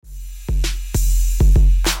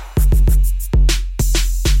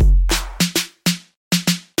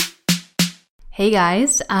Hey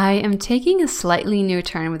guys, I am taking a slightly new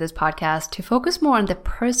turn with this podcast to focus more on the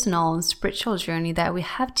personal and spiritual journey that we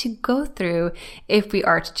have to go through if we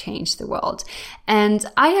are to change the world. And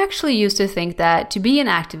I actually used to think that to be an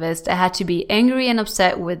activist, I had to be angry and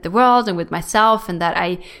upset with the world and with myself, and that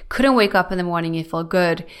I couldn't wake up in the morning and feel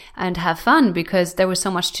good and have fun because there was so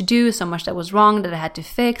much to do, so much that was wrong that I had to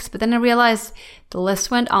fix. But then I realized the list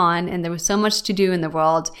went on and there was so much to do in the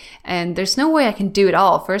world, and there's no way I can do it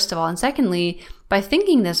all, first of all. And secondly, by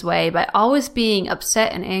thinking this way, by always being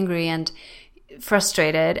upset and angry and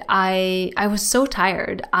frustrated, I was so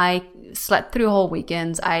tired. I slept through whole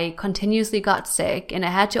weekends. I continuously got sick and I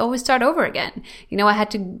had to always start over again. I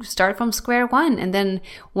had to start from square one. And then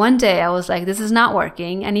one day I was like, this is not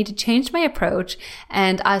working. I need to change my approach.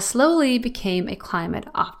 And I slowly became a climate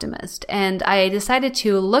optimist. And I decided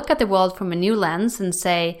to look at the world from a new lens and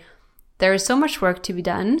say, there is so much work to be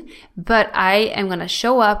done, but I am going to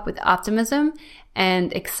show up with optimism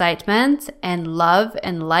and excitement and love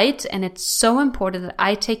and light. And it's so important that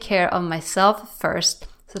I take care of myself first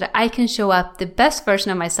so that I can show up the best version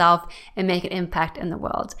of myself and make an impact in the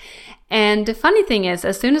world. And the funny thing is,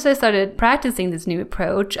 as soon as I started practicing this new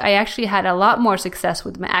approach, I actually had a lot more success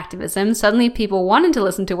with my activism. Suddenly people wanted to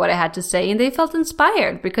listen to what I had to say and they felt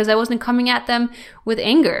inspired because I wasn't coming at them with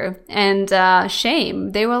anger and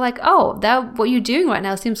shame. They were like, oh, that what you're doing right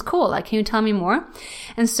now seems cool. Like, can you tell me more?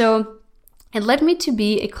 And so it led me to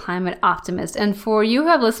be a climate optimist. And for you who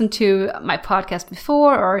have listened to my podcast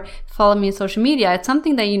before or follow me on social media, it's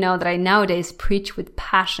something that you know that I nowadays preach with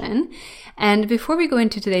passion. And before we go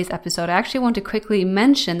into today's episode, I actually want to quickly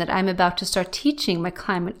mention that I'm about to start teaching my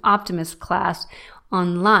climate optimist class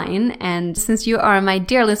online. And since you are my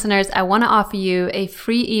dear listeners, I want to offer you a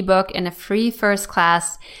free ebook and a free first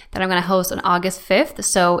class that I'm going to host on August 5th.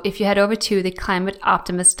 So if you head over to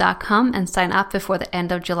theclimateoptimist.com and sign up before the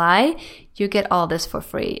end of July, you get all this for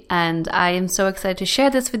free. And I am so excited to share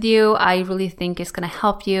this with you. I really think it's going to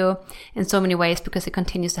help you in so many ways because it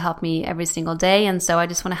continues to help me every single day. And so I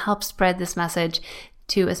just want to help spread this message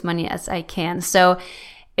to as many as I can. So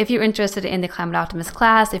if you're interested in the Climate Optimist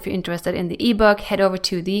class, if you're interested in the ebook, head over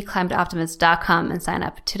to theclimateoptimist.com and sign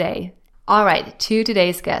up today. All right, to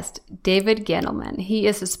today's guest, David Gendelman. He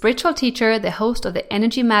is a spiritual teacher, the host of the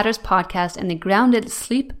Energy Matters podcast and the Grounded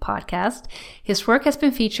Sleep podcast. His work has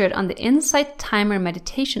been featured on the Insight Timer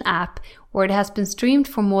meditation app, where it has been streamed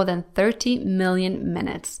for more than 30 million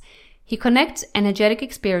minutes. He connects energetic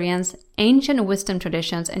experience, ancient wisdom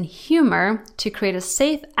traditions, and humor to create a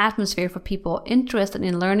safe atmosphere for people interested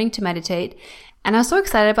in learning to meditate. And I'm so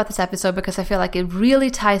excited about this episode because I feel like it really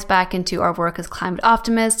ties back into our work as climate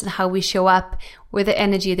optimists and how we show up with the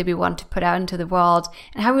energy that we want to put out into the world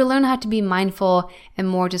and how we learn how to be mindful and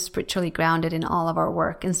more just spiritually grounded in all of our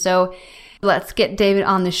work. And so let's get David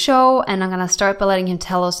on the show, and I'm going to start by letting him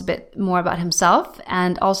tell us a bit more about himself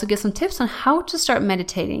and also give some tips on how to start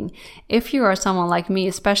meditating. If you are someone like me,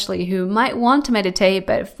 especially, who might want to meditate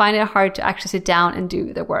but find it hard to actually sit down and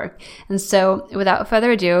do the work. And so without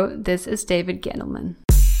further ado, this is David Gendelman.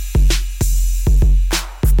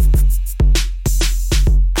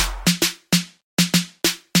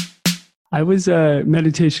 I was a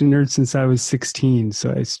meditation nerd since I was 16.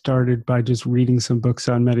 So I started by just reading some books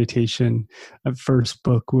on meditation. The first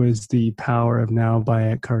book was The Power of Now by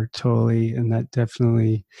Eckhart Tolle, and that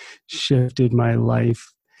definitely shifted my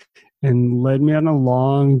life and led me on a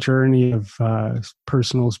long journey of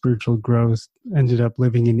personal spiritual growth. Ended up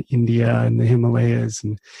living in India and the Himalayas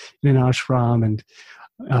and in an ashram and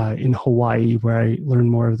in Hawaii, where I learned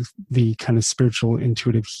more of the kind of spiritual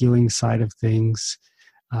intuitive healing side of things.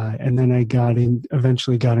 And then I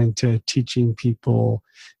eventually got into teaching people,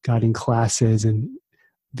 guiding classes. And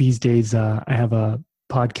these days I have a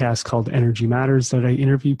podcast called Energy Matters that I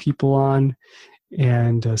interview people on,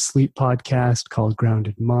 and a sleep podcast called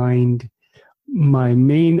Grounded Mind. My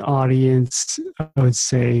main audience, I would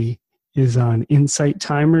say, is on Insight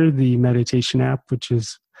Timer, the meditation app, which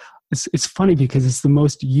is, it's funny because it's the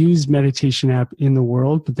most used meditation app in the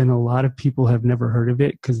world, but then a lot of people have never heard of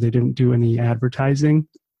it because they didn't do any advertising.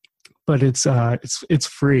 But it's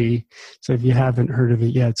free. So if you haven't heard of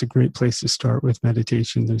it yet, it's a great place to start with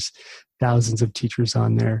meditation. There's thousands of teachers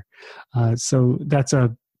on there. So that's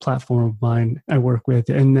a platform of mine I work with.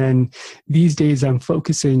 And then these days I'm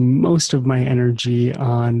focusing most of my energy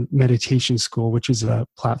on Meditation School, which is a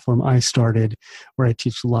platform I started where I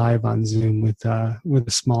teach live on Zoom with a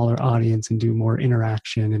smaller audience and do more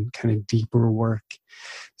interaction and kind of deeper work.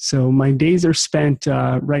 So my days are spent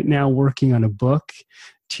right now working on a book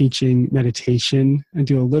teaching meditation. I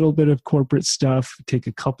do a little bit of corporate stuff, take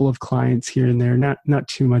a couple of clients here and there, not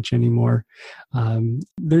too much anymore.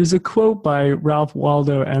 There's a quote by Ralph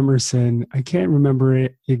Waldo Emerson. I can't remember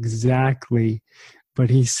it exactly, but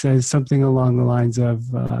he says something along the lines of,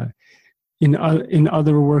 in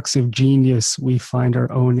other works of genius, we find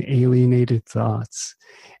our own alienated thoughts.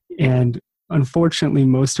 And unfortunately,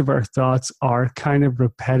 most of our thoughts are kind of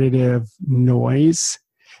repetitive noise,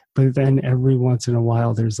 but then every once in a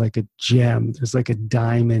while, there's like a gem, there's like a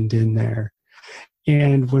diamond in there.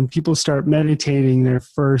 And when people start meditating, their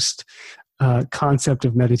first concept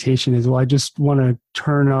of meditation is, well, I just want to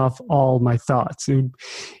turn off all my thoughts. And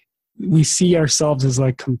we see ourselves as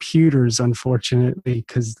like computers, unfortunately,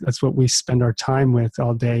 because that's what we spend our time with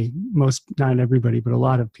all day. Not everybody, but a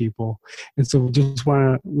lot of people. And so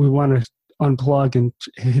we want to unplug and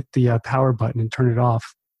hit the power button and turn it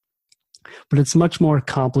off. But it's much more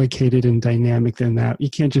complicated and dynamic than that. You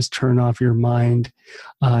can't just turn off your mind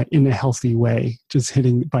in a healthy way, just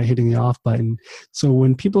by hitting the off button. So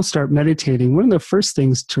when people start meditating, one of the first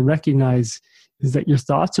things to recognize is that your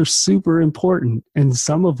thoughts are super important, and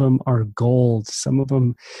some of them are gold. Some of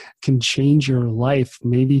them can change your life,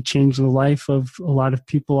 maybe change the life of a lot of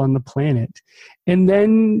people on the planet. And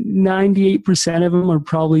then 98% of them are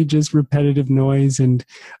probably just repetitive noise and,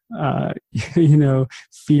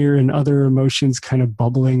 fear and other emotions kind of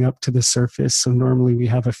bubbling up to the surface. So normally we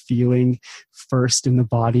have a feeling first in the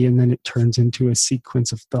body, and then it turns into a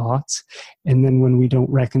sequence of thoughts. And then when we don't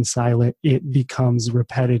reconcile it, it becomes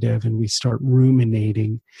repetitive and we start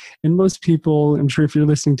ruminating. And most people, I'm sure if you're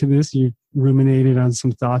listening to this, you ruminated on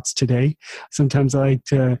some thoughts today. Sometimes I like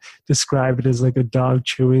to describe it as like a dog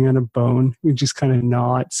chewing on a bone. We just kind of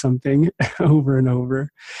gnaw at something over and over.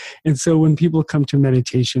 And so when people come to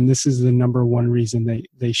meditation, this is the number one reason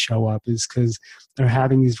they show up, is because they're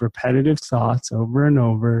having these repetitive thoughts over and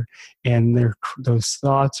over, and those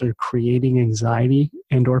thoughts are creating anxiety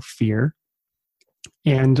and or fear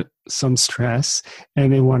and some stress,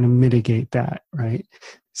 and they want to mitigate that, right?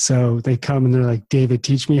 So they come and they're like, David,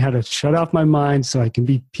 teach me how to shut off my mind so I can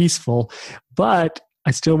be peaceful, but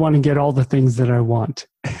I still want to get all the things that I want.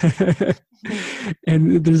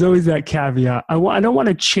 And there's always that caveat. I don't want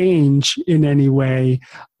to change in any way.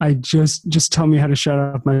 I just tell me how to shut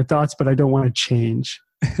off my thoughts, but I don't want to change.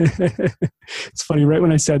 It's funny, right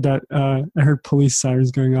when I said that, I heard police sirens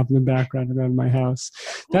going off in the background around my house.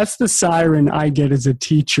 That's the siren I get as a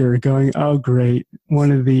teacher going, oh, great,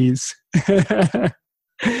 one of these.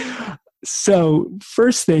 So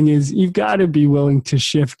first thing is, you've got to be willing to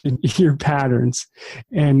shift your patterns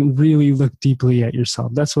and really look deeply at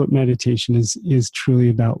yourself. That's what meditation is truly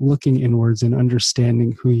about, looking inwards and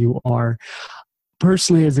understanding who you are.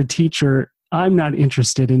 Personally, as a teacher, I'm not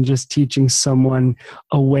interested in just teaching someone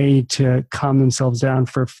a way to calm themselves down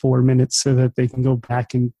for 4 minutes so that they can go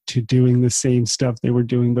back into doing the same stuff they were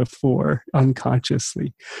doing before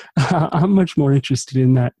unconsciously. I'm much more interested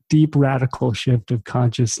in that deep, radical shift of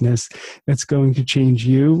consciousness that's going to change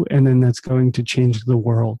you, and then that's going to change the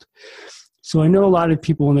world. So I know a lot of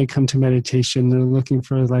people, when they come to meditation, they're looking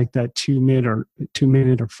for like that 2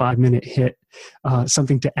 minute or 5 minute hit,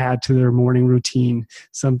 something to add to their morning routine,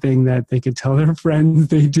 something that they could tell their friends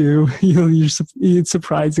they do. It's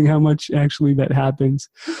surprising how much actually that happens.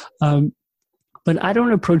 But I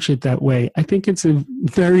don't approach it that way. I think it's a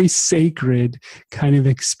very sacred kind of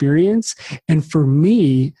experience. And for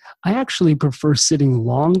me, I actually prefer sitting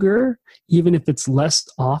longer, even if it's less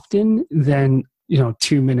often than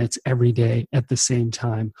 2 minutes every day at the same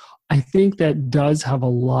time. I think that does have a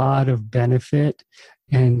lot of benefit,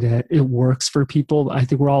 and it works for people. I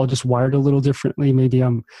think we're all just wired a little differently. Maybe I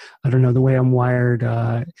don't know, the way I'm wired,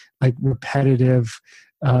 like repetitive,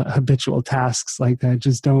 habitual tasks like that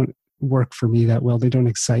just don't work for me that well. They don't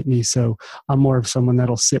excite me. So I'm more of someone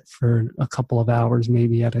that'll sit for a couple of hours,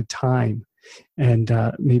 maybe at a time, and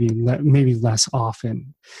maybe less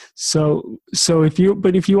often. So if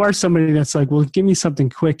you are somebody that's like, well, give me something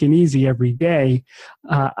quick and easy every day,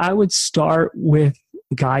 I would start with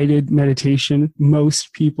guided meditation.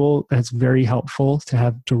 Most people, that's very helpful to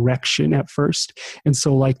have direction at first. And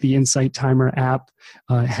so like the Insight Timer app,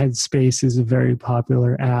 Headspace is a very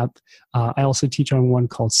popular app. I also teach on one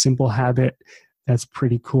called Simple Habit. That's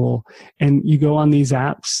pretty cool. And you go on these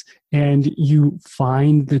apps and you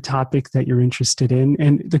find the topic that you're interested in.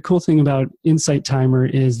 And the cool thing about Insight Timer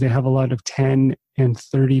is they have a lot of 10 and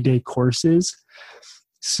 30-day courses.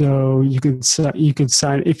 So you could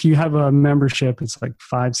sign, if you have a membership, it's like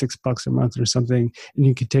 $5-6 a month or something, and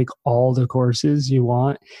you could take all the courses you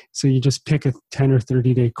want. So you just pick a 10 or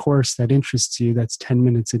 30-day course that interests you. That's 10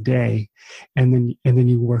 minutes a day, and then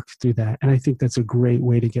you work through that. And I think that's a great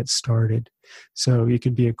way to get started. So it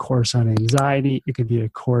could be a course on anxiety. It could be a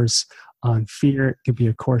course on fear. It could be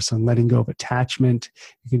a course on letting go of attachment.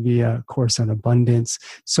 It could be a course on abundance.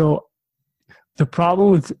 So the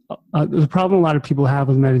problem a lot of people have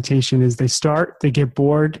with meditation is they get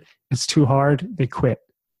bored, it's too hard, they quit.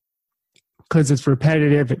 Because it's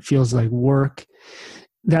repetitive, it feels like work.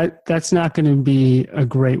 That's not going to be a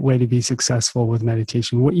great way to be successful with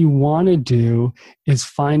meditation. What you want to do is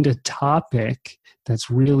find a topic that's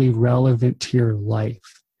really relevant to your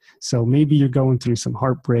life. So maybe you're going through some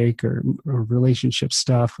heartbreak or relationship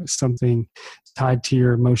stuff, something tied to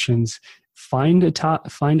your emotions. Find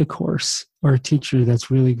a course or a teacher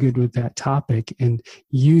that's really good with that topic and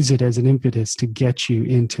use it as an impetus to get you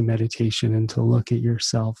into meditation and to look at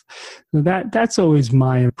yourself. So that's always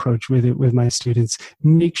my approach with it with my students.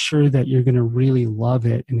 Make sure that you're going to really love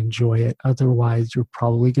it and enjoy it. Otherwise, you're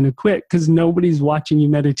probably going to quit because nobody's watching you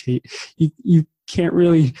meditate. You can't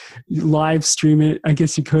really live stream it. I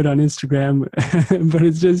guess you could on Instagram, but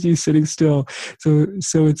it's just you sitting still.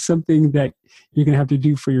 So it's something that you're going to have to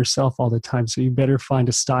do for yourself all the time. So you better find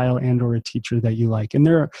a style and or a teacher that you like. And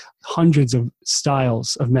there are hundreds of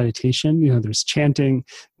styles of meditation. There's chanting,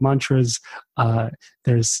 mantras,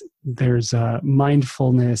 there's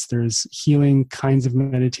mindfulness, there's healing kinds of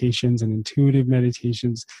meditations and intuitive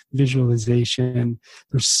meditations, visualization.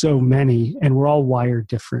 There's so many, and we're all wired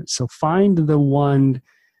different. So find the one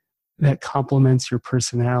that complements your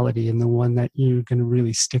personality and the one that you're going to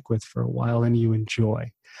really stick with for a while and you enjoy.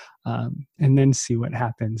 And then see what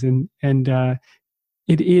happens. And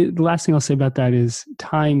the last thing I'll say about that is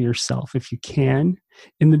time yourself if you can.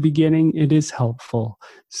 In the beginning, it is helpful.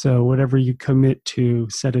 So whatever you commit to,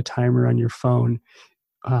 set a timer on your phone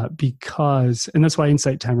and that's why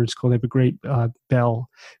Insight Timer is cool. They have a great bell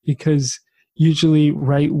because usually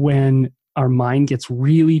right when our mind gets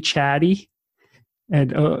really chatty,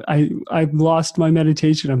 and I've lost my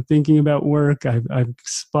meditation. I'm thinking about work. I've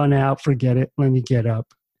spun out. Forget it. Let me get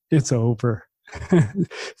up. It's over.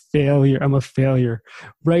 Failure. I'm a failure.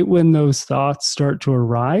 Right when those thoughts start to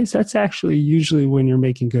arise, that's actually usually when you're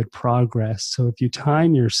making good progress. So if you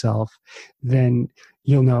time yourself, then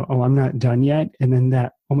you'll know, oh, I'm not done yet. And then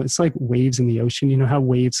it's like waves in the ocean. You know how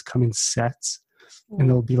waves come in sets and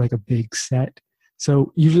there'll be like a big set.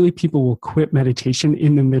 So usually people will quit meditation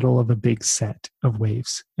in the middle of a big set of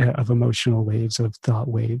waves, of emotional waves, of thought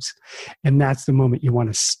waves. And that's the moment you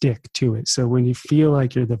want to stick to it. So when you feel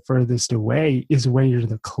like you're the furthest away is when you're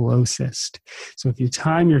the closest. So if you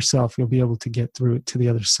time yourself, you'll be able to get through it to the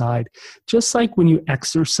other side. Just like when you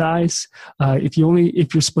exercise, if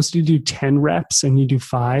you're supposed to do 10 reps and you do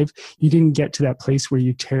 5, you didn't get to that place where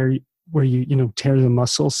you tear the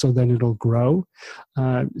muscle so then it'll grow.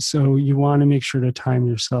 So you want to make sure to time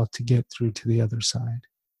yourself to get through to the other side.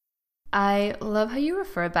 I love how you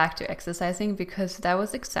refer back to exercising because that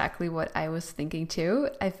was exactly what I was thinking too.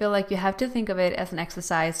 I feel like you have to think of it as an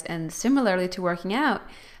exercise, and similarly to working out,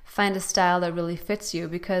 find a style that really fits you,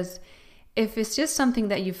 because if it's just something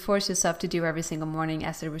that you force yourself to do every single morning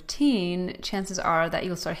as a routine, chances are that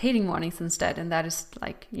you'll start hating mornings instead, and that is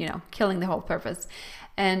killing the whole purpose.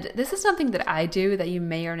 And this is something that I do that you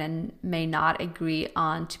may or may not agree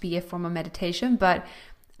on to be a form of meditation, but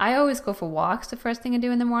I always go for walks the first thing I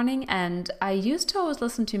do in the morning, and I used to always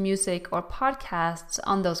listen to music or podcasts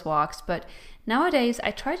on those walks, but nowadays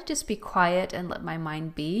I try to just be quiet and let my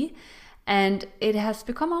mind be. And it has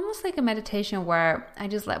become almost like a meditation where I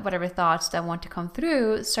just let whatever thoughts that want to come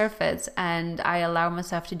through surface, and I allow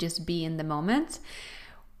myself to just be in the moment.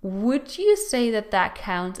 Would you say that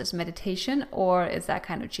counts as meditation, or is that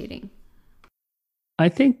kind of cheating? I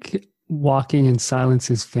think walking in silence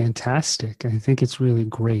is fantastic. I think it's really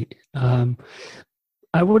great.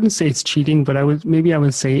 I wouldn't say it's cheating, but I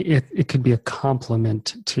would say it could be a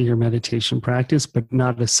complement to your meditation practice, but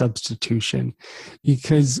not a substitution,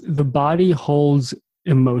 because the body holds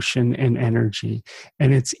emotion and energy,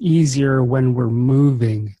 and it's easier when we're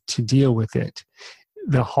moving to deal with it.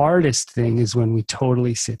 The hardest thing is when we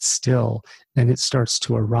totally sit still and it starts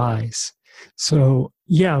to arise. So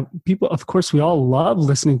yeah, people, of course, we all love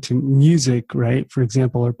listening to music, right? For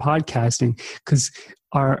example, or podcasting, because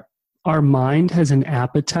our mind has an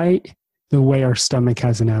appetite the way our stomach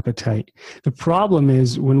has an appetite. The problem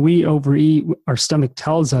is when we overeat, our stomach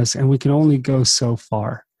tells us, and we can only go so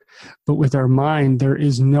far. But with our mind, there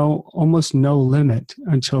is almost no limit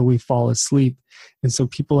until we fall asleep. And so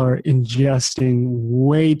people are ingesting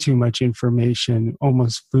way too much information,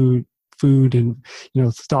 almost food and,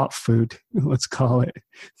 thought food, let's call it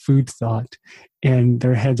food thought. And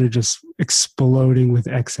their heads are just exploding with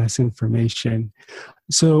excess information.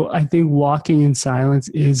 So I think walking in silence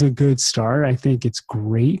is a good start. I think it's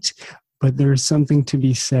great, but there's something to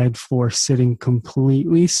be said for sitting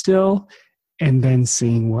completely still and then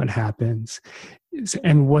seeing what happens.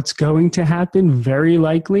 And what's going to happen very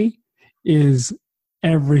likely is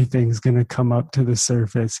everything's going to come up to the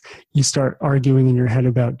surface. You start arguing in your head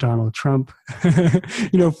about Donald Trump.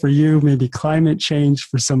 For you, maybe climate change.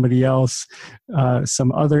 For somebody else,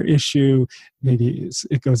 some other issue. Maybe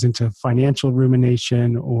it goes into financial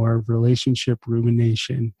rumination or relationship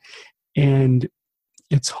rumination. And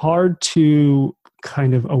it's hard to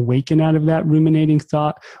kind of awaken out of that ruminating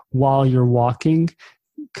thought while you're walking,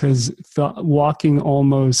 because walking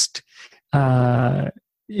almost...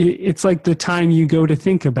 it's like the time you go to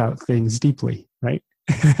think about things deeply, right?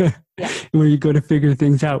 Yeah. Where you go to figure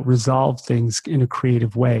things out, resolve things in a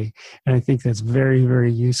creative way. And I think that's very, very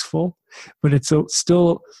useful. But it's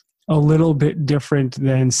still a little bit different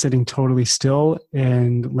than sitting totally still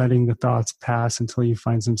and letting the thoughts pass until you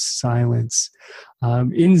find some silence.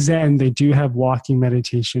 In Zen, they do have walking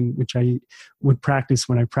meditation, which I would practice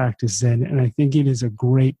when I practice Zen. And I think it is a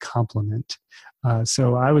great complement.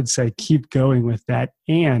 So I would say keep going with that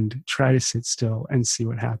and try to sit still and see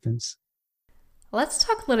what happens. Let's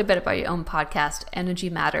talk a little bit about your own podcast, Energy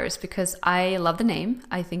Matters, because I love the name.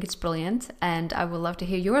 I think it's brilliant. And I would love to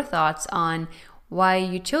hear your thoughts on why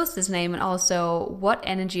you chose this name and also what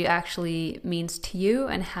energy actually means to you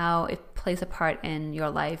and how it plays a part in your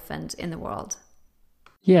life and in the world.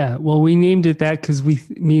 Yeah, well, we named it that because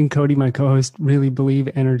me and Cody, my co-host, really believe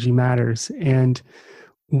energy matters. And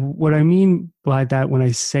what I mean by that when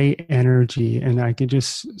I say energy, and I could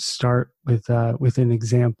just start with an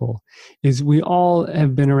example, is we all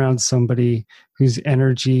have been around somebody whose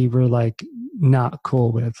energy we're like not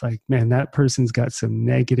cool with. Like, man, that person's got some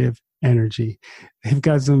negative energy. They've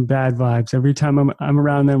got some bad vibes. Every time I'm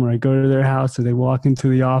around them or I go to their house or they walk into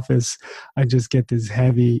the office, I just get this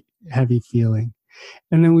heavy, heavy feeling.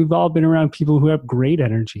 And then we've all been around people who have great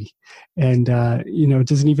energy. And, it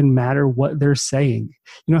doesn't even matter what they're saying.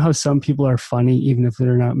 You know how some people are funny even if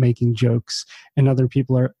they're not making jokes, and other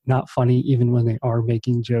people are not funny even when they are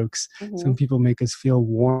making jokes. Mm-hmm. Some people make us feel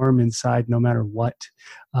warm inside no matter what.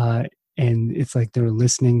 And it's like they're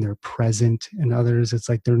listening, they're present. And others, it's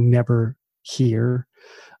like they're never here.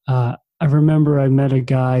 I remember I met a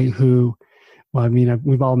guy who... Well, I mean,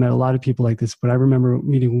 we've all met a lot of people like this, but I remember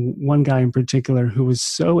meeting one guy in particular who was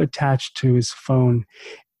so attached to his phone,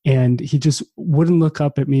 and he just wouldn't look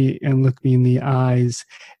up at me and look me in the eyes.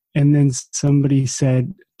 And then somebody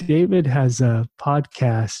said, David has a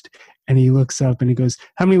podcast, and he looks up and he goes,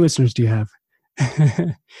 how many listeners do you have?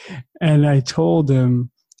 And I told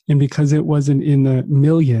him, and because it wasn't in the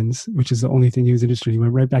millions, which is the only thing he was interested in, he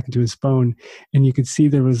went right back into his phone, and you could see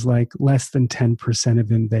there was like less than 10% of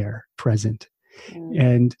him there present.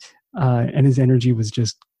 And his energy was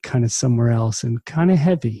just kind of somewhere else and kind of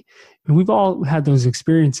heavy. And we've all had those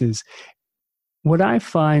experiences. What I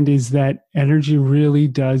find is that energy really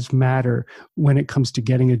does matter when it comes to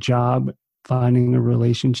getting a job, finding a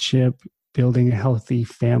relationship, building a healthy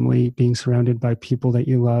family, being surrounded by people that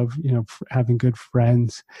you love, having good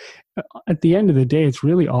friends. At the end of the day, it's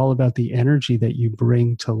really all about the energy that you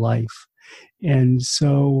bring to life. And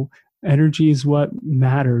so energy is what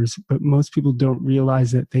matters, but most people don't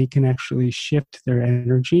realize that they can actually shift their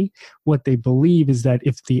energy. What they believe is that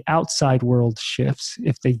if the outside world shifts,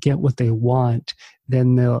 if they get what they want,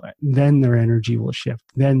 then their energy will shift.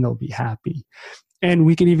 Then they'll be happy. And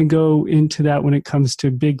we can even go into that when it comes to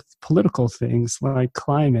big political things like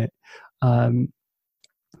climate,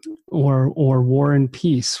 or war and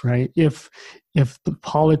peace, right? If the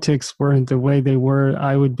politics weren't the way they were,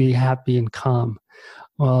 I would be happy and calm.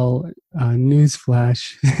 Well,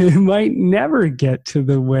 newsflash, it might never get to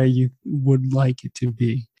the way you would like it to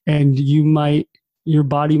be. And your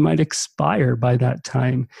body might expire by that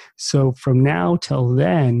time. So from now till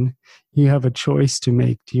then, you have a choice to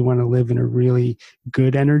make. Do you want to live in a really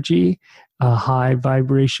good energy, a high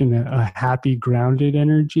vibration, a happy, grounded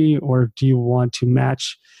energy, or do you want to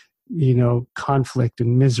match, conflict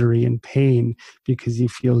and misery and pain because you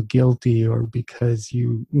feel guilty or because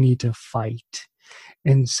you need to fight?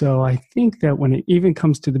 And so I think that when it even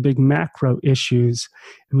comes to the big macro issues,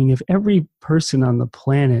 I mean, if every person on the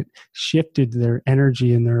planet shifted their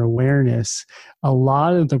energy and their awareness, a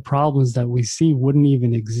lot of the problems that we see wouldn't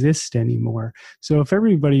even exist anymore. So if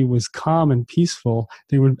everybody was calm and peaceful,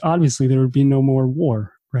 there would be no more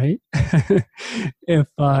war, right?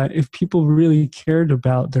 If people really cared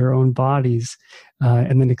about their own bodies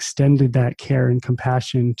and then extended that care and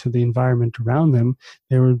compassion to the environment around them,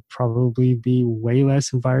 there would probably be way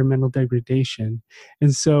less environmental degradation.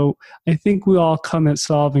 And so I think we all come at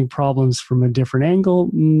solving problems from a different angle.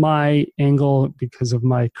 My angle, because of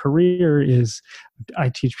my career, is I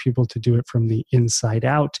teach people to do it from the inside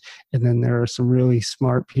out. And then there are some really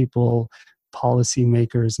smart people,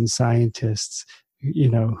 policymakers and scientists,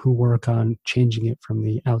 who work on changing it from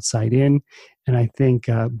the outside in. And I think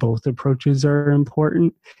both approaches are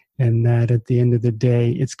important, and that at the end of the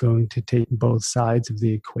day, it's going to take both sides of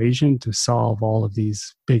the equation to solve all of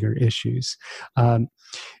these bigger issues.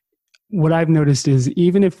 What I've noticed is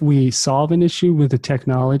even if we solve an issue with a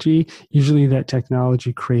technology, usually that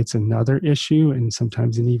technology creates another issue and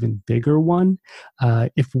sometimes an even bigger one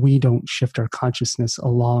if we don't shift our consciousness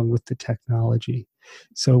along with the technology.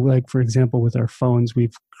 So like, for example, with our phones,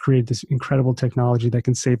 we've created this incredible technology that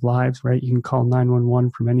can save lives, right? You can call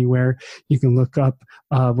 911 from anywhere. You can look up,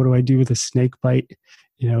 what do I do with a snake bite?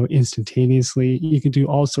 Instantaneously. You can do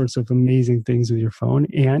all sorts of amazing things with your phone,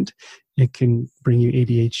 and it can bring you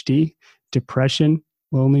ADHD, depression,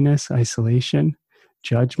 loneliness, isolation,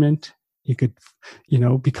 judgment. You could,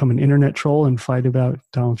 become an internet troll and fight about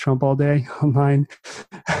Donald Trump all day online.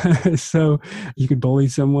 So you could bully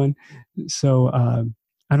someone. So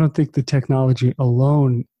I don't think the technology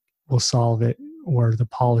alone will solve it, or the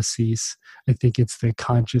policies. I think it's the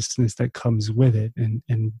consciousness that comes with it,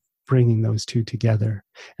 and bringing those two together.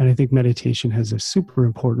 And I think meditation has a super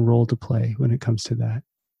important role to play when it comes to that.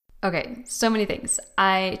 Okay, so many things.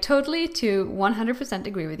 I totally to 100%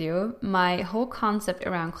 agree with you. My whole concept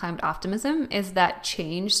around climate optimism is that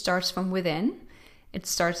change starts from within. It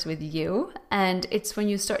starts with you. And it's when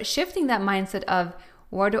you start shifting that mindset of,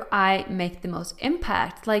 where do I make the most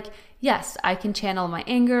impact? Like, yes, I can channel my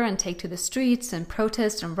anger and take to the streets and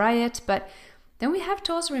protest and riot, but then we have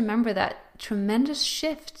to also remember that tremendous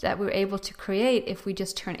shift that we're able to create if we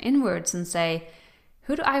just turn inwards and say,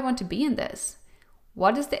 who do I want to be in this?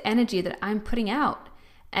 What is the energy that I'm putting out?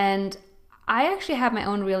 And I actually had my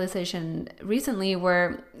own realization recently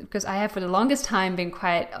because I have for the longest time been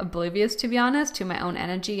quite oblivious, to be honest, to my own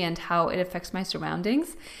energy and how it affects my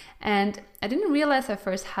surroundings. And I didn't realize at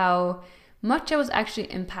first how much I was actually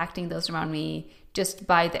impacting those around me just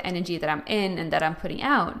by the energy that I'm in and that I'm putting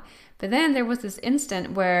out. But then there was this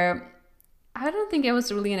instant where I don't think I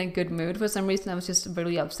was really in a good mood. For some reason, I was just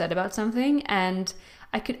really upset about something. And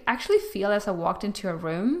I could actually feel as I walked into a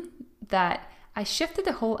room that I shifted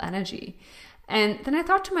the whole energy. And then I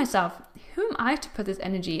thought to myself, who am I to put this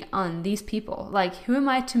energy on these people? Like, who am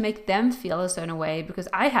I to make them feel a certain way because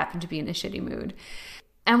I happen to be in a shitty mood?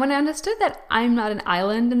 And when I understood that I'm not an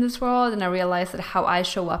island in this world, and I realized that how I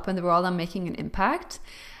show up in the world, I'm making an impact.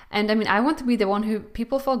 And I mean, I want to be the one who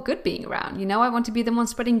people feel good being around. I want to be the one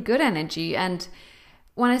spreading good energy. And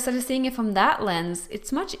when I started seeing it from that lens,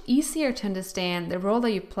 it's much easier to understand the role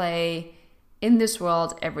that you play in this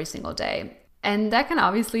world every single day. And that can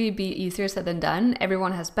obviously be easier said than done.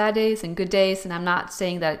 Everyone has bad days and good days. And I'm not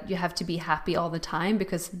saying that you have to be happy all the time,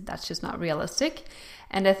 because that's just not realistic.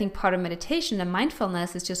 And I think part of meditation and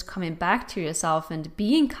mindfulness is just coming back to yourself and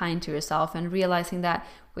being kind to yourself and realizing that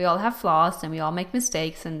we all have flaws and we all make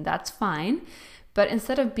mistakes, and that's fine. But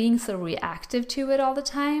instead of being so reactive to it all the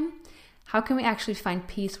time, how can we actually find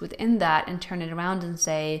peace within that and turn it around and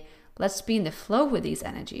say, let's be in the flow with these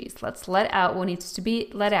energies. Let's let out what needs to be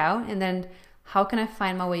let out. And then how can I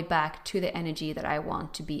find my way back to the energy that I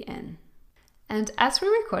want to be in? And as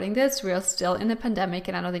we're recording this, we're still in the pandemic,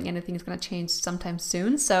 and I don't think anything is going to change sometime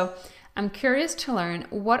soon. So I'm curious to learn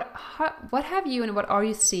what have you and what are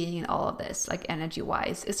you seeing in all of this, like energy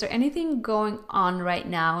wise? Is there anything going on right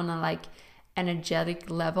now on a like energetic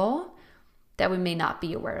level that we may not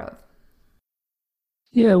be aware of?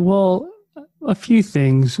 Yeah, well, a few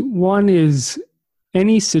things. One is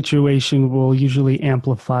any situation will usually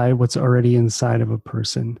amplify what's already inside of a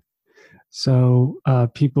person. So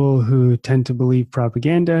people who tend to believe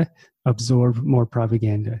propaganda absorb more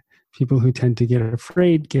propaganda. People who tend to get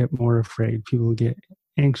afraid get more afraid. People who get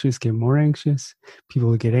anxious get more anxious. People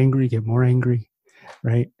who get angry get more angry,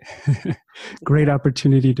 right? Great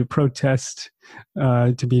opportunity to protest,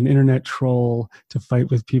 to be an internet troll, to fight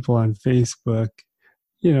with people on Facebook.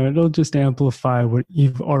 It'll just amplify what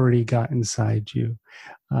you've already got inside you.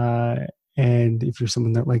 And if you're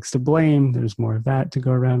someone that likes to blame, there's more of that to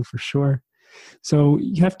go around for sure. So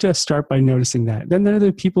you have to start by noticing that. Then there are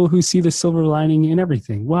the people who see the silver lining in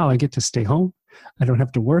everything. Wow, I get to stay home. I don't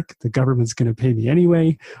have to work. The government's going to pay me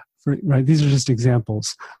anyway. Right? These are just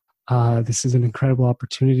examples. This is an incredible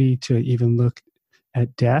opportunity to even look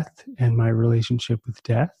at death and my relationship with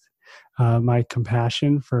death, my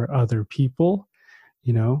compassion for other people,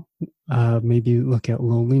 maybe look at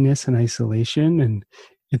loneliness and isolation and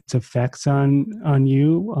its effects on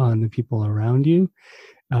you, on the people around you.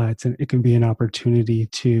 It can be an opportunity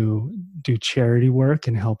to do charity work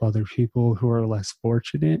and help other people who are less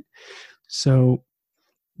fortunate. So,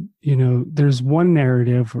 there's one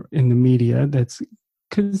narrative in the media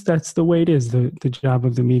because that's the way it is. The job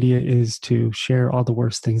of the media is to share all the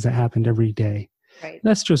worst things that happened every day. Right.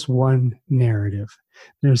 That's just one narrative.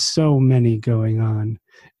 There's so many going on,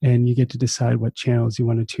 and you get to decide what channels you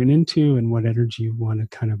want to tune into and what energy you want to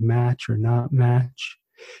kind of match or not match.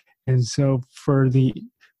 And so for the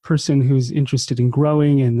person who's interested in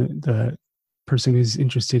growing and the person who's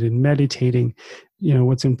interested in meditating,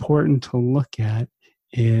 what's important to look at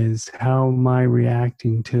is how am I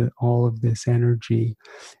reacting to all of this energy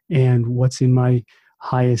and what's in my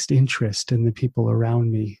highest interest in the people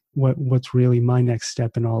around me, what's really my next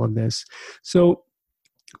step in all of this. So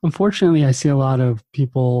unfortunately, I see a lot of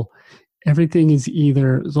people, everything is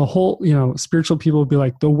either the whole, spiritual people will be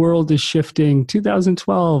like, the world is shifting.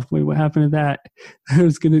 2012, wait, what happened to that? There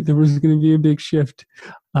was going to be a big shift.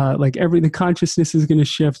 The consciousness is going to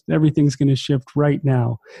shift. Everything's going to shift right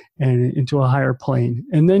now and into a higher plane.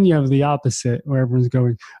 And then you have the opposite where everyone's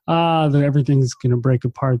going, everything's going to break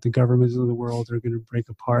apart. The governments of the world are going to break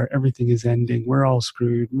apart. Everything is ending. We're all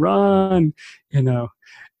screwed. Run,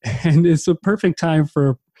 And it's a perfect time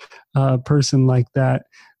for a person like that,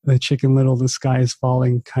 the Chicken Little, the sky is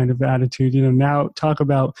falling kind of attitude. Now talk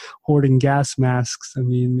about hoarding gas masks,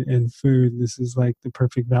 and food. This is like the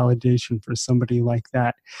perfect validation for somebody like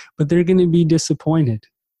that. But they're going to be disappointed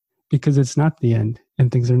because it's not the end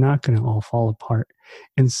and things are not going to all fall apart.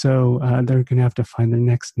 And so they're going to have to find their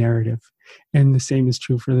next narrative. And the same is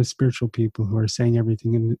true for the spiritual people who are saying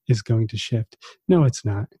everything is going to shift. No, it's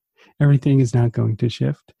not. Everything is not going to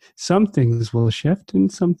shift. Some things will shift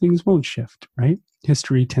and some things won't shift, right?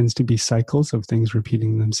 History tends to be cycles of things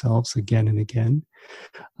repeating themselves again and again.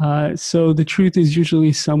 So the truth is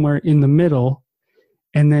usually somewhere in the middle.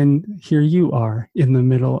 And then here you are in the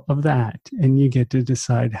middle of that. And you get to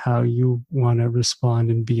decide how you want to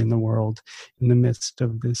respond and be in the world in the midst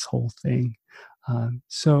of this whole thing.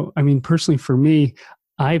 Personally for me,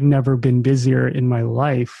 I've never been busier in my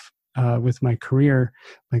life. With my career,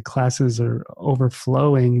 my classes are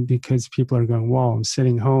overflowing because people are going, whoa, I'm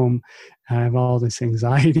sitting home, I have all this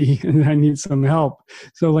anxiety and I need some help.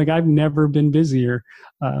 So I've never been busier.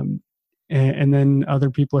 And then other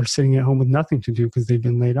people are sitting at home with nothing to do because they've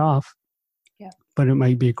been laid off. Yeah. But it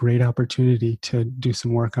might be a great opportunity to do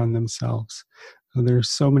some work on themselves. So there's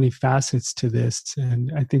so many facets to this,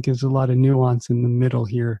 and I think there's a lot of nuance in the middle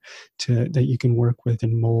here that you can work with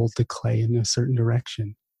and mold the clay in a certain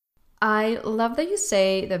direction. I love that you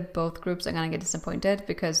say that both groups are going to get disappointed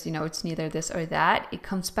because, it's neither this or that. It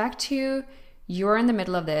comes back to you're in the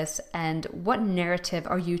middle of this and what narrative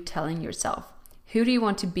are you telling yourself? Who do you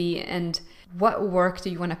want to be and what work do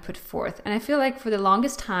you want to put forth? And I feel like for the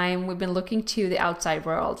longest time, we've been looking to the outside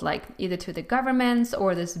world, like either to the governments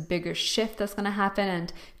or this bigger shift that's going to happen.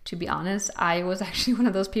 And to be honest, I was actually one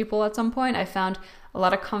of those people at some point. I found a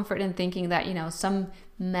lot of comfort in thinking that, some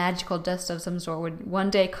magical dust of some sort would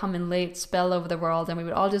one day come and lay its spell over the world and we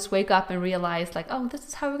would all just wake up and realize this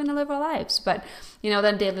is how we're going to live our lives. But,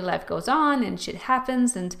 then daily life goes on and shit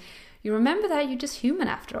happens and you remember that you're just human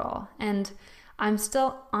after all. And I'm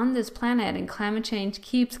still on this planet and climate change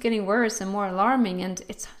keeps getting worse and more alarming and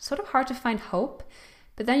it's sort of hard to find hope.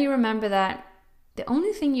 But then you remember that the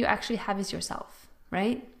only thing you actually have is yourself,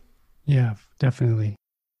 right? Yeah, definitely.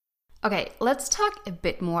 Okay, let's talk a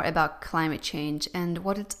bit more about climate change and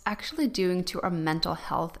what it's actually doing to our mental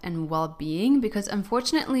health and well-being, because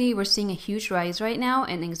unfortunately we're seeing a huge rise right now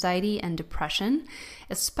in anxiety and depression,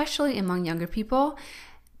 especially among younger people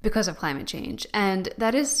because of climate change. And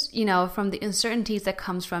that is, from the uncertainties that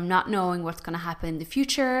comes from not knowing what's going to happen in the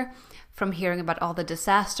future, from hearing about all the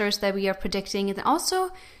disasters that we are predicting, and also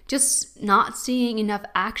just not seeing enough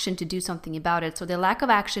action to do something about it. So the lack of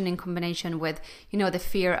action in combination with, the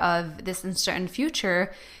fear of this uncertain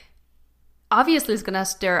future, obviously is going to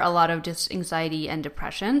stir a lot of just anxiety and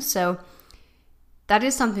depression. So that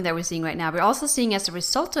is something that we're seeing right now. We're also seeing as a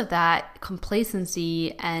result of that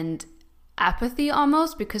complacency and apathy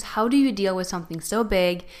almost, because how do you deal with something so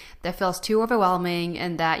big that feels too overwhelming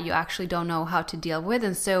and that you actually don't know how to deal with?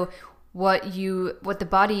 And so what the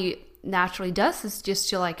body naturally does is just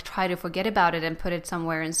to like try to forget about it and put it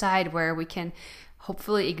somewhere inside where we can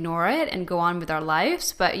hopefully ignore it and go on with our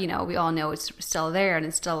lives. But we all know it's still there, and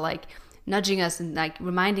it's still like nudging us and like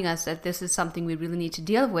reminding us that this is something we really need to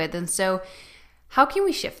deal with. And so how can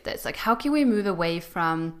we shift this? Like, how can we move away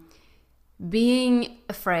from being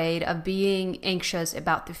afraid of being anxious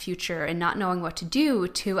about the future and not knowing what to do,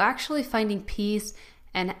 to actually finding peace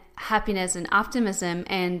and happiness and optimism,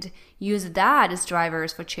 and use that as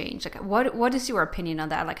drivers for change? Like, what is your opinion on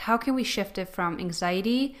that? Like, how can we shift it from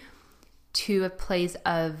anxiety to a place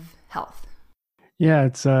of health? Yeah,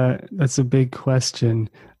 that's a big question.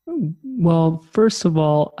 Well, first of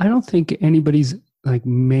all, I don't think anybody's like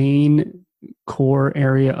main core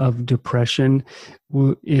area of depression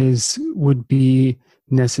would be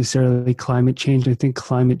necessarily climate change. I think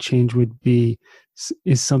climate change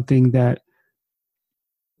is something that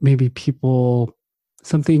maybe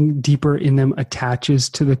something deeper in them attaches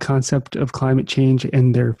to the concept of climate change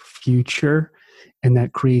and their future, and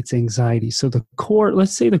that creates anxiety. So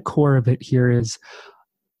let's say the core of it here is,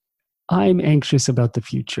 I'm anxious about the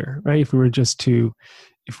future, right? If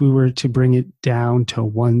we were to bring it down to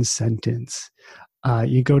one sentence,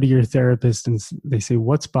 you go to your therapist and they say,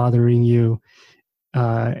 what's bothering you?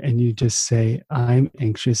 And you just say, I'm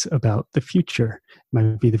anxious about the future. It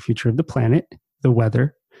might be the future of the planet, the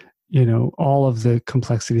weather, all of the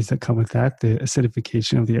complexities that come with that, the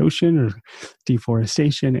acidification of the ocean or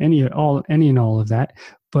deforestation, any and all of that.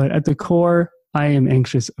 But at the core, I am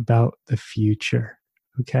anxious about the future.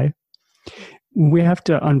 Okay. We have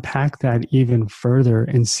to unpack that even further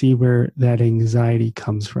and see where that anxiety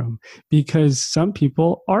comes from, because some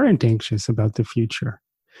people aren't anxious about the future.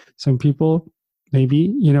 Some people,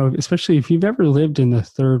 maybe, especially if you've ever lived in the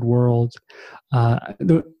third world,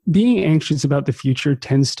 being anxious about the future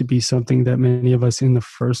tends to be something that many of us in the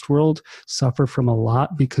first world suffer from a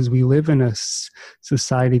lot, because we live in a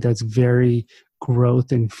society that's very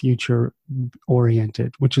growth and future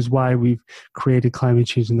oriented, which is why we've created climate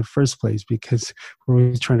change in the first place, because we're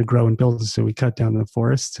always trying to grow and build. So we cut down the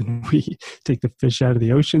forests and we take the fish out of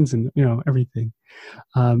the oceans and everything.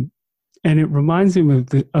 And it reminds me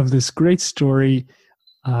of this great story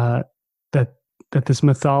that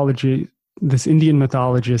this Indian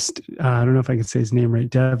mythologist, I don't know if I can say his name right,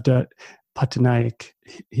 Devdutt Pattanaik.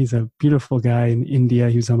 He's a beautiful guy in India.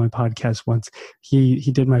 He was on my podcast once.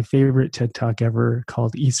 He did my favorite TED Talk ever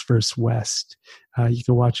called East vs. West. You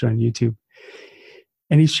can watch it on YouTube.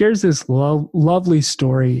 And he shares this lovely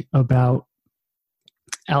story about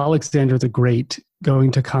Alexander the Great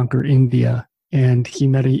going to conquer India. And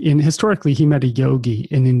historically he met a yogi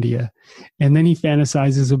in India. And then he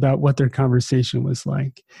fantasizes about what their conversation was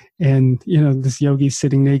like. And, this yogi's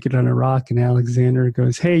sitting naked on a rock, and Alexander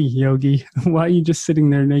goes, "Hey, yogi, why are you just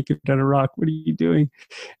sitting there naked on a rock? What are you doing?"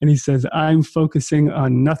 And he says, "I'm focusing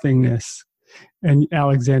on nothingness." And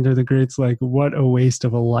Alexander the Great's like, "What a waste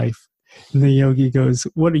of a life." And the yogi goes,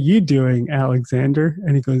 "What are you doing, Alexander?"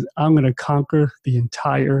 And he goes, "I'm going to conquer the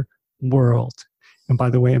entire world. And by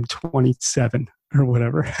the way, I'm 27 or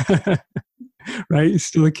whatever." Right? He's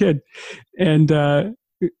still a kid. And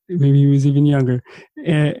maybe he was even younger.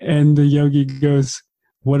 And the yogi goes,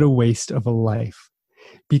 "What a waste of a life."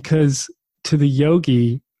 Because to the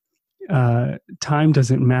yogi, time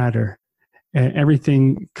doesn't matter.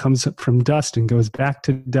 Everything comes up from dust and goes back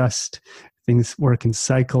to dust. Things work in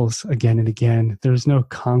cycles again and again. There's no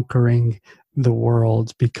conquering the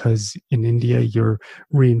world, because in India you're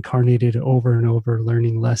reincarnated over and over,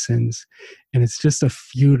 learning lessons, and it's just a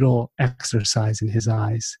futile exercise in his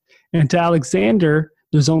eyes. And to Alexander,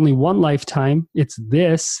 there's only one lifetime. It's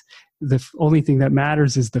this. The only thing that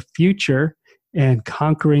matters is the future, and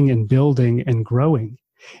conquering and building and growing.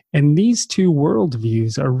 And these two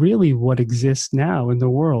worldviews are really what exists now in the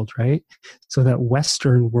world, right? So that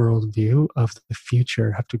Western worldview of the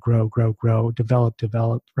future, have to grow,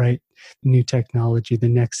 develop, right? New technology, the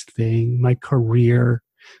next thing, my career,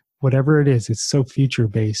 whatever it is, it's so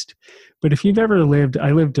future-based. But if you've ever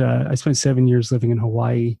I spent 7 years living in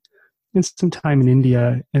Hawaii and some time in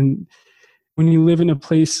India. And when you live in a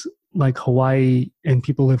place like Hawaii and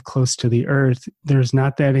people live close to the earth, there's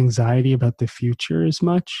not that anxiety about the future as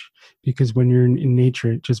much, because when you're in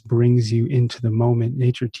nature, it just brings you into the moment.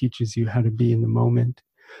 Nature teaches you how to be in the moment.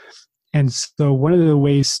 And so one of the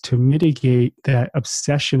ways to mitigate that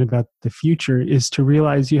obsession about the future is to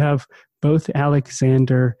realize you have both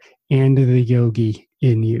Alexander and the yogi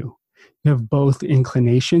in you. You have both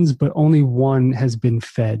inclinations, but only one has been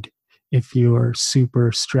fed. if you're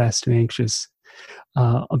super stressed and anxious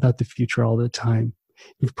about the future all the time.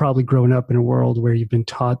 You've probably grown up in a world where you've been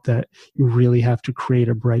taught that you really have to create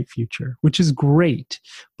a bright future, which is great,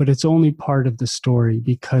 but it's only part of the story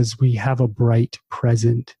because we have a bright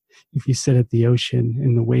present. If you sit at the ocean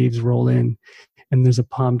and the waves roll in and there's a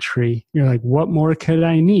palm tree, you're like, what more could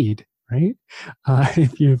I need? Right?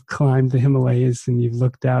 If you've climbed the Himalayas and you've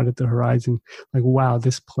looked out at the horizon, like, wow,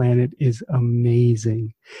 this planet is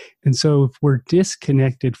amazing. And so if we're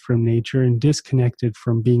disconnected from nature and disconnected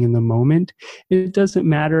from being in the moment, it doesn't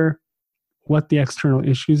matter what the external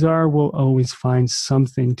issues are, we'll always find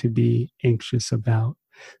something to be anxious about.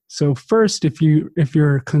 So first, if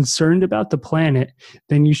you're concerned about the planet,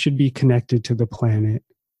 then you should be connected to the planet.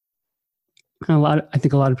 I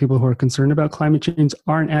think a lot of people who are concerned about climate change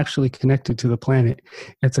aren't actually connected to the planet.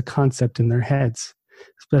 It's a concept in their heads,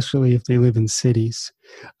 especially if they live in cities.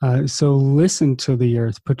 So listen to the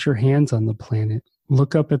earth, put your hands on the planet,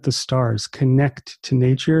 look up at the stars, connect to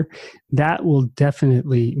nature. That will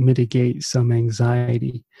definitely mitigate some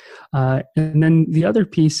anxiety. And then the other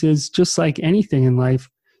piece is, just like anything in life,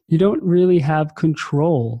 you don't really have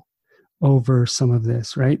control over some of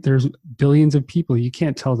this, right? There's billions of people. You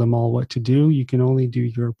can't tell them all what to do. You can only do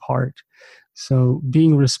your part. So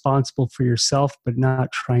being responsible for yourself, but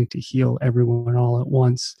not trying to heal everyone all at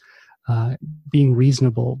once, being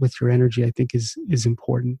reasonable with your energy, I think is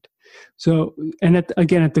important. So, and at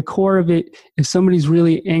the core of it, if somebody's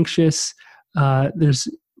really anxious, there's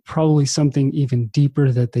probably something even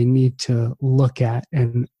deeper that they need to look at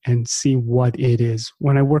and see what it is.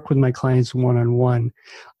 When I work with my clients one-on-one,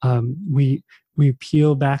 we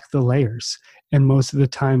peel back the layers. And most of the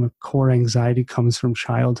time, core anxiety comes from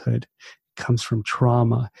childhood. It comes from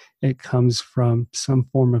trauma. It comes from some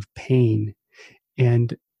form of pain.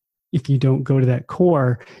 And if you don't go to that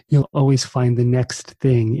core, you'll always find the next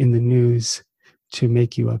thing in the news to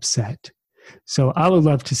make you upset. So I would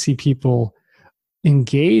love to see people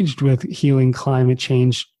engaged with healing climate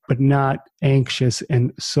change, but not anxious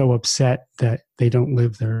and so upset that they don't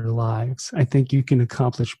live their lives. I think you can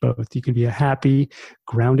accomplish both. You can be a happy,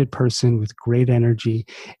 grounded person with great energy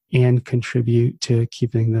and contribute to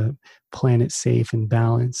keeping the planet safe and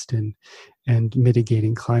balanced and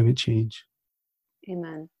mitigating climate change.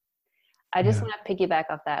 Amen. I just want to piggyback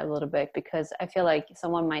off that a little bit, because I feel like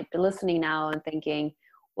someone might be listening now and thinking,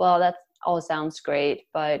 well, that all sounds great,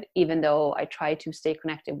 but even though I try to stay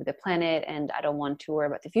connected with the planet and I don't want to worry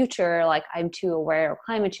about the future, like I'm too aware of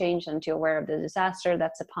climate change, I'm too aware of the disaster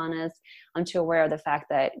that's upon us, I'm too aware of the fact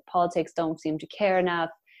that politics don't seem to care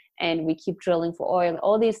enough and we keep drilling for oil,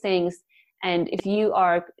 all these things. And if you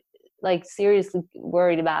are like seriously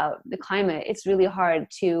worried about the climate, it's really hard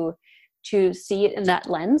to see it in that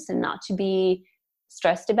lens and not to be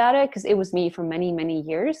stressed about it, because it was me for many, many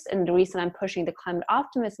years. And the reason I'm pushing the climate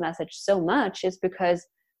optimist message so much is because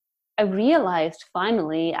I realized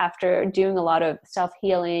finally, after doing a lot of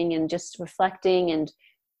self-healing and just reflecting and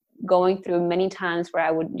going through many times where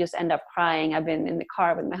I would just end up crying. I've been in the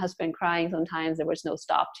car with my husband crying sometimes. There was no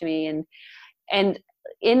stop to me. And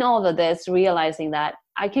in all of this, realizing that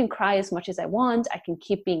I can cry as much as I want, I can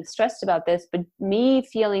keep being stressed about this, but me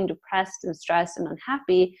feeling depressed and stressed and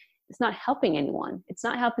unhappy, it's not helping anyone. It's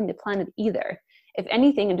not helping the planet either. If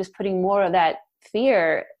anything, I'm just putting more of that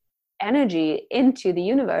fear energy into the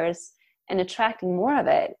universe and attracting more of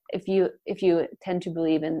it. If you tend to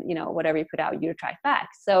believe in, whatever you put out, you attract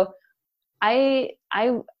back. So I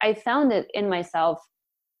found it in myself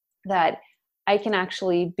that I can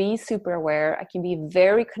actually be super aware. I can be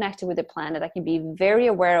very connected with the planet. I can be very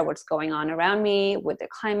aware of what's going on around me, with the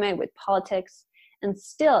climate, with politics, and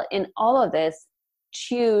still in all of this,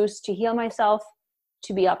 choose to heal myself,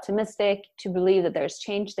 to be optimistic, to believe that there's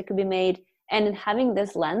change that could be made. And in having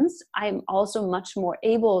this lens, I'm also much more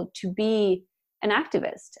able to be an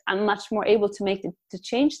activist. I'm much more able to make the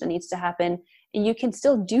change that needs to happen. And you can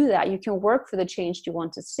still do that. You can work for the change you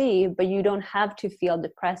want to see, but you don't have to feel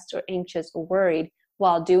depressed or anxious or worried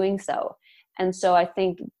while doing so. And so I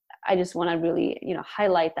think I just want to really,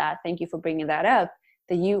 highlight that. Thank you for bringing that up,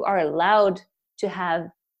 that you are allowed to have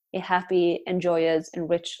a happy and joyous and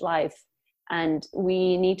rich life. And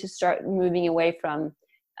we need to start moving away from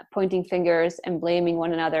pointing fingers and blaming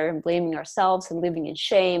one another and blaming ourselves and living in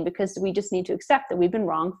shame, because we just need to accept that we've been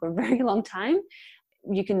wrong for a very long time.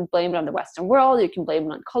 You can blame it on the Western world, you can blame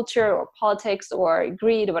it on culture or politics or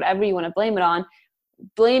greed or whatever you want to blame it on.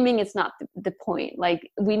 Blaming is not the point. Like,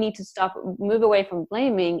 we need to move away from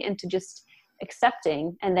blaming into just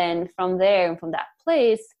accepting. And then from there and from that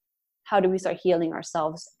place, how do we start healing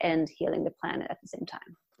ourselves and healing the planet at the same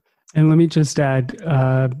time? And let me just add,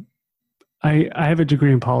 I have a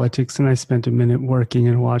degree in politics, and I spent a minute working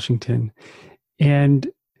in Washington. And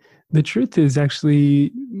the truth is,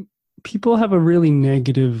 actually, people have a really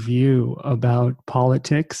negative view about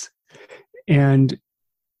politics. And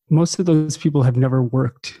most of those people have never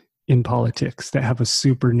worked in politics that have a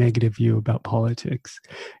super negative view about politics.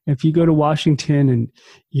 If you go to Washington and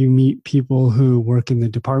you meet people who work in the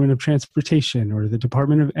Department of Transportation or the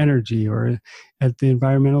Department of Energy or at the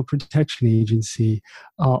Environmental Protection Agency,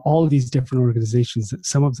 all of these different organizations,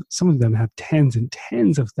 some of them have tens and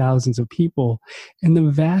tens of thousands of people, and the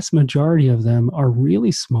vast majority of them are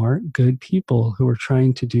really smart, good people who are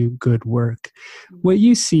trying to do good work. What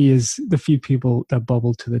you see is the few people that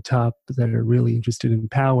bubble to the top that are really interested in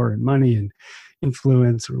power and money and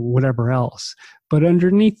influence or whatever else. But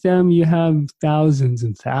underneath them, you have thousands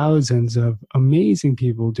and thousands of amazing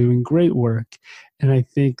people doing great work. And I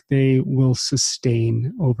think they will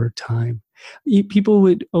sustain over time. People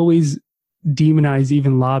would always demonize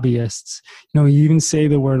even lobbyists. You even say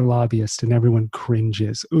the word lobbyist and everyone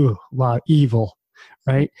cringes. Ooh, evil,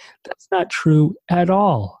 right? That's not true at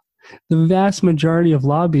all. The vast majority of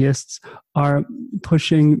lobbyists are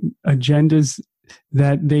pushing agendas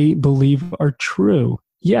that they believe are true.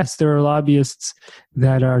 Yes, there are lobbyists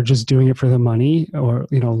that are just doing it for the money, or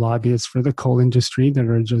lobbyists for the coal industry that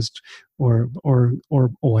are just or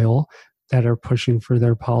oil that are pushing for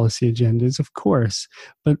their policy agendas, of course.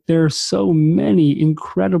 But there are so many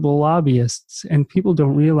incredible lobbyists, and people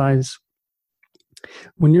don't realize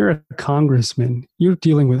when you're a congressman, you're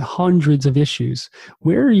dealing with hundreds of issues.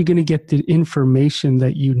 Where are you going to get the information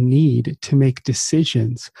that you need to make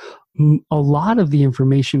decisions? A lot of the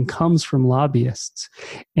information comes from lobbyists.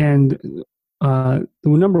 And the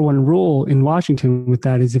number one rule in Washington with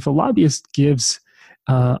that is if a lobbyist gives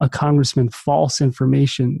a congressman false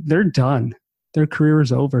information, they're done. Their career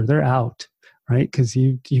is over. They're out, right? Because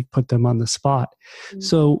you put them on the spot. Mm-hmm.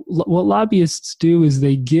 So what lobbyists do is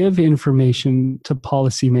they give information to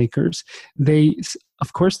policymakers.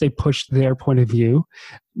 Of course, they push their point of view,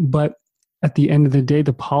 but at the end of the day,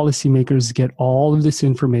 the policymakers get all of this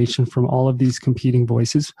information from all of these competing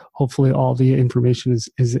voices. Hopefully, all the information is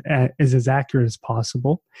as accurate as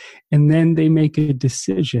possible. And then they make a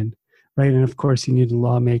decision, right? And of course, you need a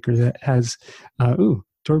lawmaker that has,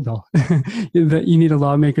 doorbell. That you need a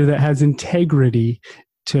lawmaker that has integrity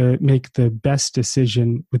to make the best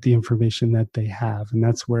decision with the information that they have. And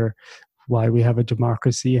that's why we have a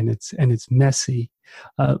democracy, and it's messy.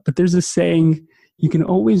 But there's a saying, you can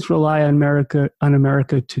always rely on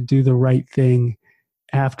America to do the right thing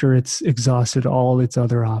after it's exhausted all its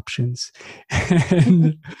other options.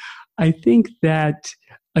 And I think that,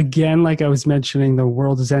 again, like I was mentioning, the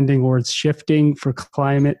world is ending or it's shifting for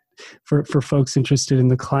climate, for folks interested in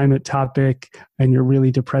the climate topic, and you're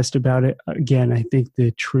really depressed about it. Again, I think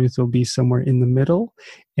the truth will be somewhere in the middle,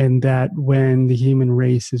 and that when the human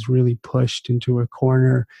race is really pushed into a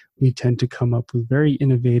corner, we tend to come up with very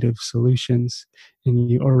innovative solutions.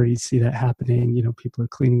 And you already see that happening. People are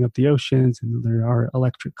cleaning up the oceans, and there are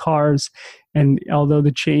electric cars. And although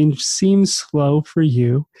the change seems slow for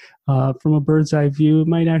you, from a bird's eye view, it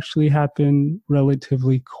might actually happen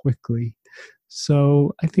relatively quickly.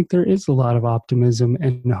 So I think there is a lot of optimism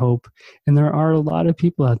and hope. And there are a lot of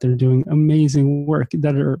people out there doing amazing work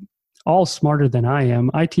that are all smarter than I am.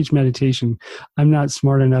 I teach meditation. I'm not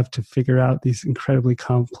smart enough to figure out these incredibly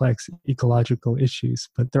complex ecological issues,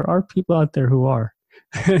 but there are people out there who are,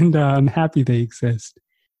 and I'm happy they exist.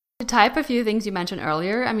 To type a few things you mentioned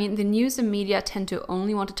earlier, the news and media tend to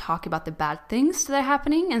only want to talk about the bad things that are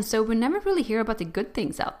happening, and so we never really hear about the good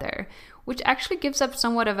things out there, which actually gives up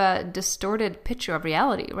somewhat of a distorted picture of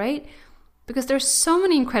reality, right? Because there's so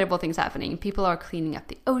many incredible things happening. People are cleaning up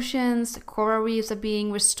the oceans, the coral reefs are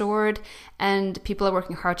being restored, and people are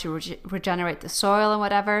working hard to regenerate the soil and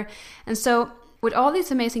whatever. And so with all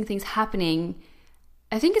these amazing things happening,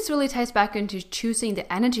 I think it really ties back into choosing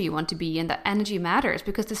the energy you want to be, and that energy matters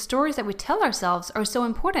because the stories that we tell ourselves are so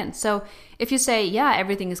important. So if you say, yeah,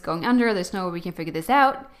 everything is going under, there's no way we can figure this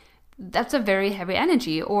out, that's a very heavy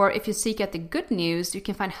energy. Or if you seek out the good news, you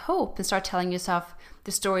can find hope and start telling yourself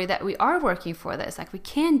the story that we are working for this, like we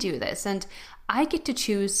can do this. And I get to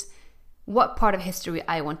choose what part of history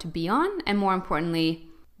I want to be on, and more importantly,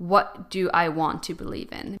 what do I want to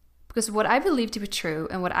believe in? Because what I believe to be true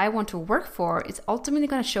and what I want to work for is ultimately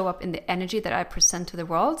going to show up in the energy that I present to the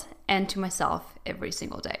world and to myself every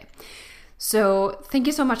single day. So thank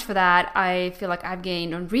you so much for that. I feel like I've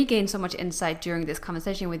gained and regained so much insight during this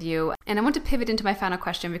conversation with you. And I want to pivot into my final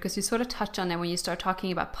question because you sort of touched on it when you start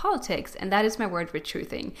talking about politics, and that is my word,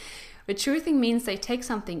 retruthing. Retruthing means they take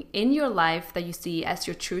something in your life that you see as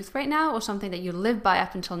your truth right now, or something that you live by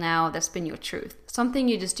up until now that's been your truth. Something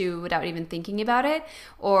you just do without even thinking about it,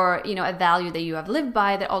 or a value that you have lived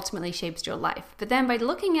by that ultimately shapes your life. But then by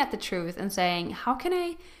looking at the truth and saying, how can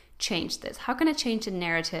I change this? How can I change the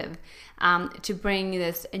narrative to bring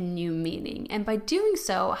this a new meaning? And by doing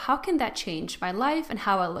so, how can that change my life and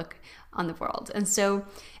how I look on the world? And so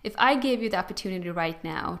if I gave you the opportunity right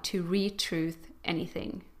now to re-truth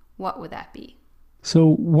anything, what would that be?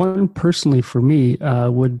 So one personally for me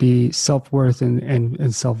would be self-worth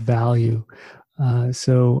and self-value.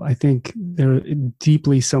 So I think they're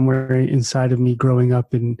deeply somewhere inside of me growing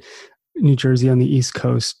up in New Jersey on the East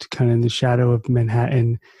Coast, kind of in the shadow of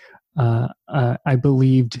Manhattan. I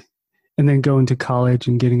believed, and then going to college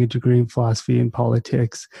and getting a degree in philosophy and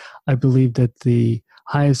politics, I believed that the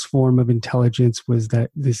highest form of intelligence was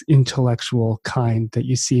that this intellectual kind that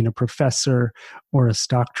you see in a professor or a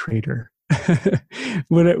stock trader. But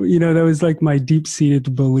that was like my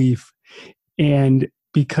deep-seated belief. And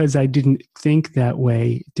because I didn't think that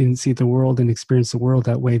way, didn't see the world and experience the world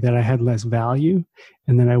that way, that I had less value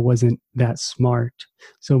and that I wasn't that smart.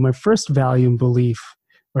 So my first value and belief,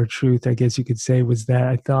 or truth, I guess you could say, was that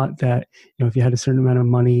I thought that if you had a certain amount of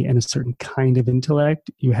money and a certain kind of intellect,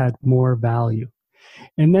 you had more value.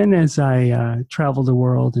 And then as I traveled the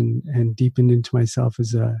world and deepened into myself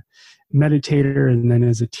as a meditator and then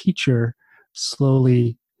as a teacher,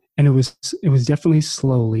 slowly, and it was definitely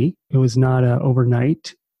slowly, it was not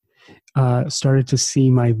overnight, started to see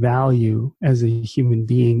my value as a human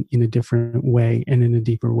being in a different way and in a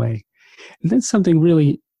deeper way. And then something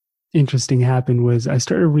really interesting happened was I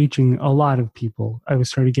started reaching a lot of people. I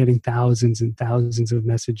started getting thousands and thousands of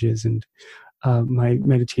messages, and my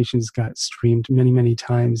meditations got streamed many, many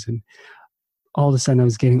times. And all of a sudden I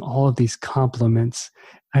was getting all of these compliments.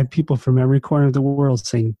 I had people from every corner of the world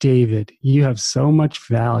saying, David, you have so much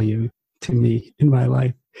value to me in my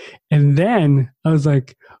life. And then I was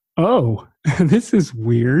like, oh, this is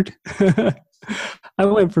weird. I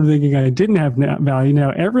went from thinking I didn't have value.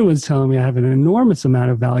 Now everyone's telling me I have an enormous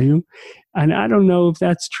amount of value. And I don't know if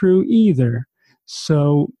that's true either.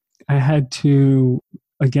 So I had to,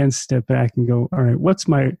 again, step back and go, all right, what's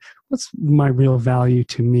my real value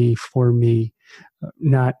to me, for me,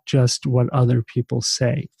 not just what other people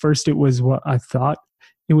say. First, it was what I thought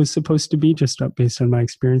it was supposed to be, just based on my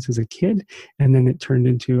experience as a kid. And then it turned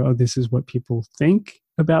into, oh, this is what people think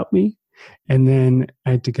about me. And then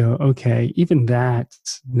I had to go, okay, even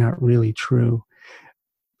that's not really true.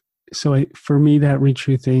 So for me, that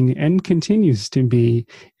retruthing, and continues to be,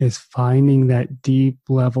 is finding that deep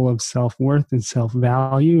level of self-worth and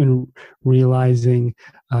self-value, and realizing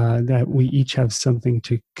that we each have something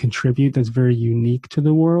to contribute that's very unique to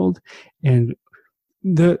the world. And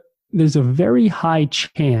there's a very high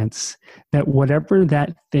chance that whatever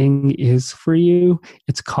that thing is for you,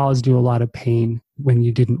 it's caused you a lot of pain when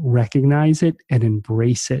you didn't recognize it and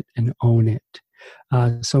embrace it and own it.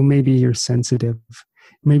 So maybe you're sensitive.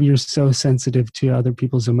 Maybe you're so sensitive to other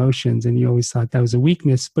people's emotions and you always thought that was a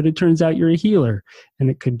weakness, but it turns out you're a healer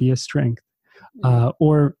and it could be a strength.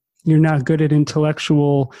 Or you're not good at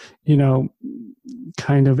intellectual,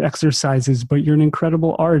 kind of exercises, but you're an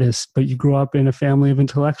incredible artist, but you grew up in a family of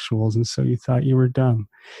intellectuals and so you thought you were dumb.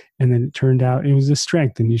 And then it turned out it was a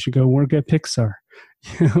strength and you should go work at Pixar.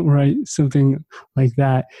 Right? Something like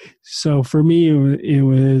that. So for me, it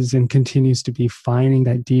was and continues to be finding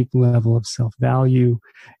that deep level of self-value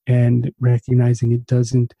and recognizing it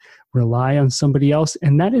doesn't rely on somebody else.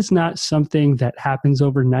 And that is not something that happens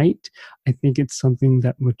overnight. I think it's something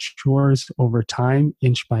that matures over time,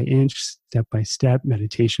 inch by inch, step by step,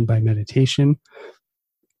 meditation by meditation.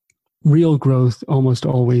 Real growth almost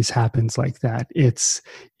always happens like that. It's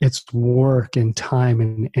work and time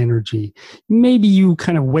and energy. Maybe you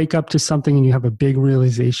kind of wake up to something and you have a big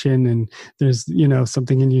realization and there's,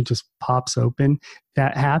 something in you just pops open.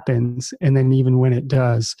 That happens. And then even when it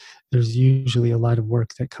does, there's usually a lot of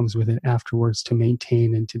work that comes with it afterwards to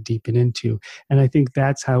maintain and to deepen into. And I think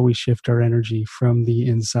that's how we shift our energy from the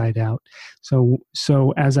inside out.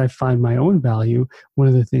 So as I find my own value, one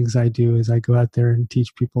of the things I do is I go out there and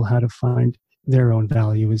teach people how to find their own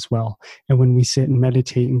value as well. And when we sit and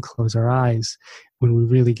meditate and close our eyes, when we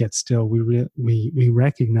really get still, we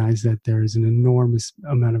recognize that there is an enormous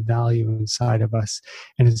amount of value inside of us,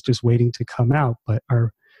 and it's just waiting to come out. But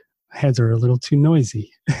heads are a little too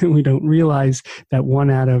noisy. We don't realize that 1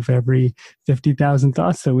 out of every 50,000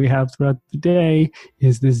 thoughts that we have throughout the day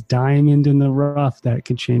is this diamond in the rough that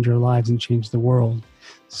can change our lives and change the world.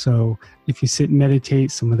 So if you sit and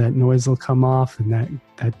meditate, some of that noise will come off and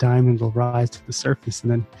that diamond will rise to the surface.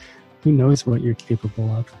 And then who knows what you're capable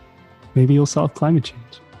of? Maybe you'll solve climate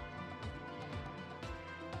change.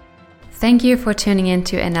 Thank you for tuning in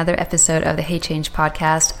to another episode of the Hey Change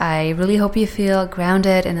podcast. I really hope you feel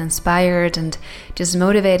grounded and inspired and just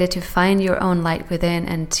motivated to find your own light within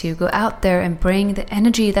and to go out there and bring the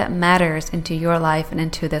energy that matters into your life and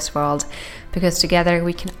into this world. Because together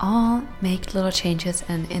we can all make little changes,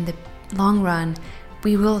 and in the long run,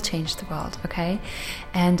 we will change the world, okay?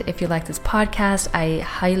 And if you like this podcast, I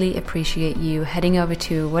highly appreciate you heading over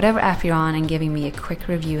to whatever app you're on and giving me a quick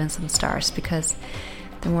review and some stars, because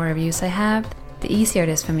the more reviews I have, the easier it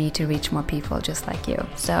is for me to reach more people just like you.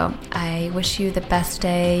 So I wish you the best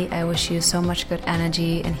day. I wish you so much good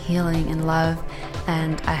energy and healing and love.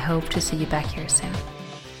 And I hope to see you back here soon.